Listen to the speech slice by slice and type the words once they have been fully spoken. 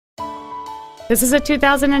This is a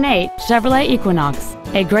 2008 Chevrolet Equinox,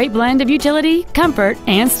 a great blend of utility, comfort,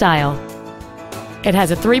 and style. It has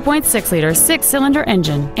a 3.6-liter six-cylinder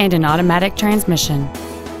engine and an automatic transmission.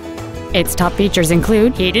 Its top features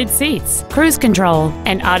include heated seats, cruise control,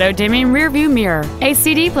 an auto-dimming rearview mirror, a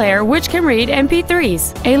CD player which can read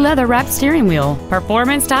MP3s, a leather-wrapped steering wheel,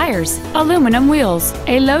 performance tires, aluminum wheels,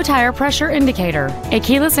 a low tire pressure indicator, a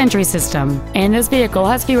keyless entry system, and this vehicle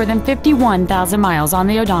has fewer than 51,000 miles on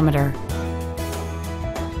the odometer.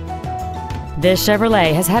 This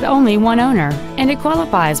Chevrolet has had only one owner, and it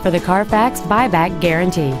qualifies for the Carfax buyback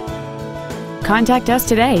guarantee. Contact us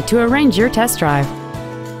today to arrange your test drive.